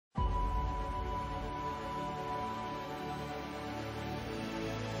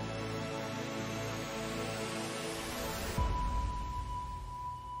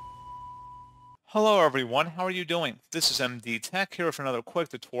Hello everyone, how are you doing? This is MD Tech here with another quick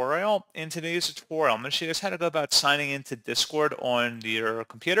tutorial. In today's tutorial, I'm going to show you guys how to go about signing into Discord on your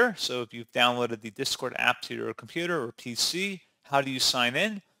computer. So if you've downloaded the Discord app to your computer or PC, how do you sign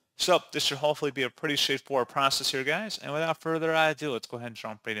in? So this should hopefully be a pretty straightforward process here, guys. And without further ado, let's go ahead and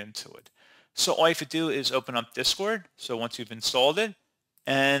jump right into it. So all you have to do is open up Discord. So once you've installed it,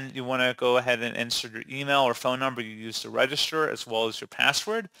 and you want to go ahead and enter your email or phone number you use to register as well as your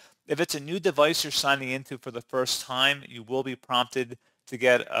password. If it's a new device you're signing into for the first time, you will be prompted to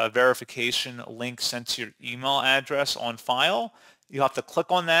get a verification link sent to your email address on file. You have to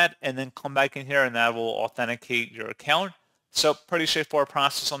click on that and then come back in here and that will authenticate your account. So pretty straightforward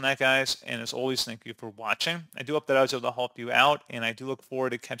process on that, guys. And as always, thank you for watching. I do hope that I was able to help you out, and I do look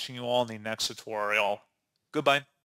forward to catching you all in the next tutorial. Goodbye.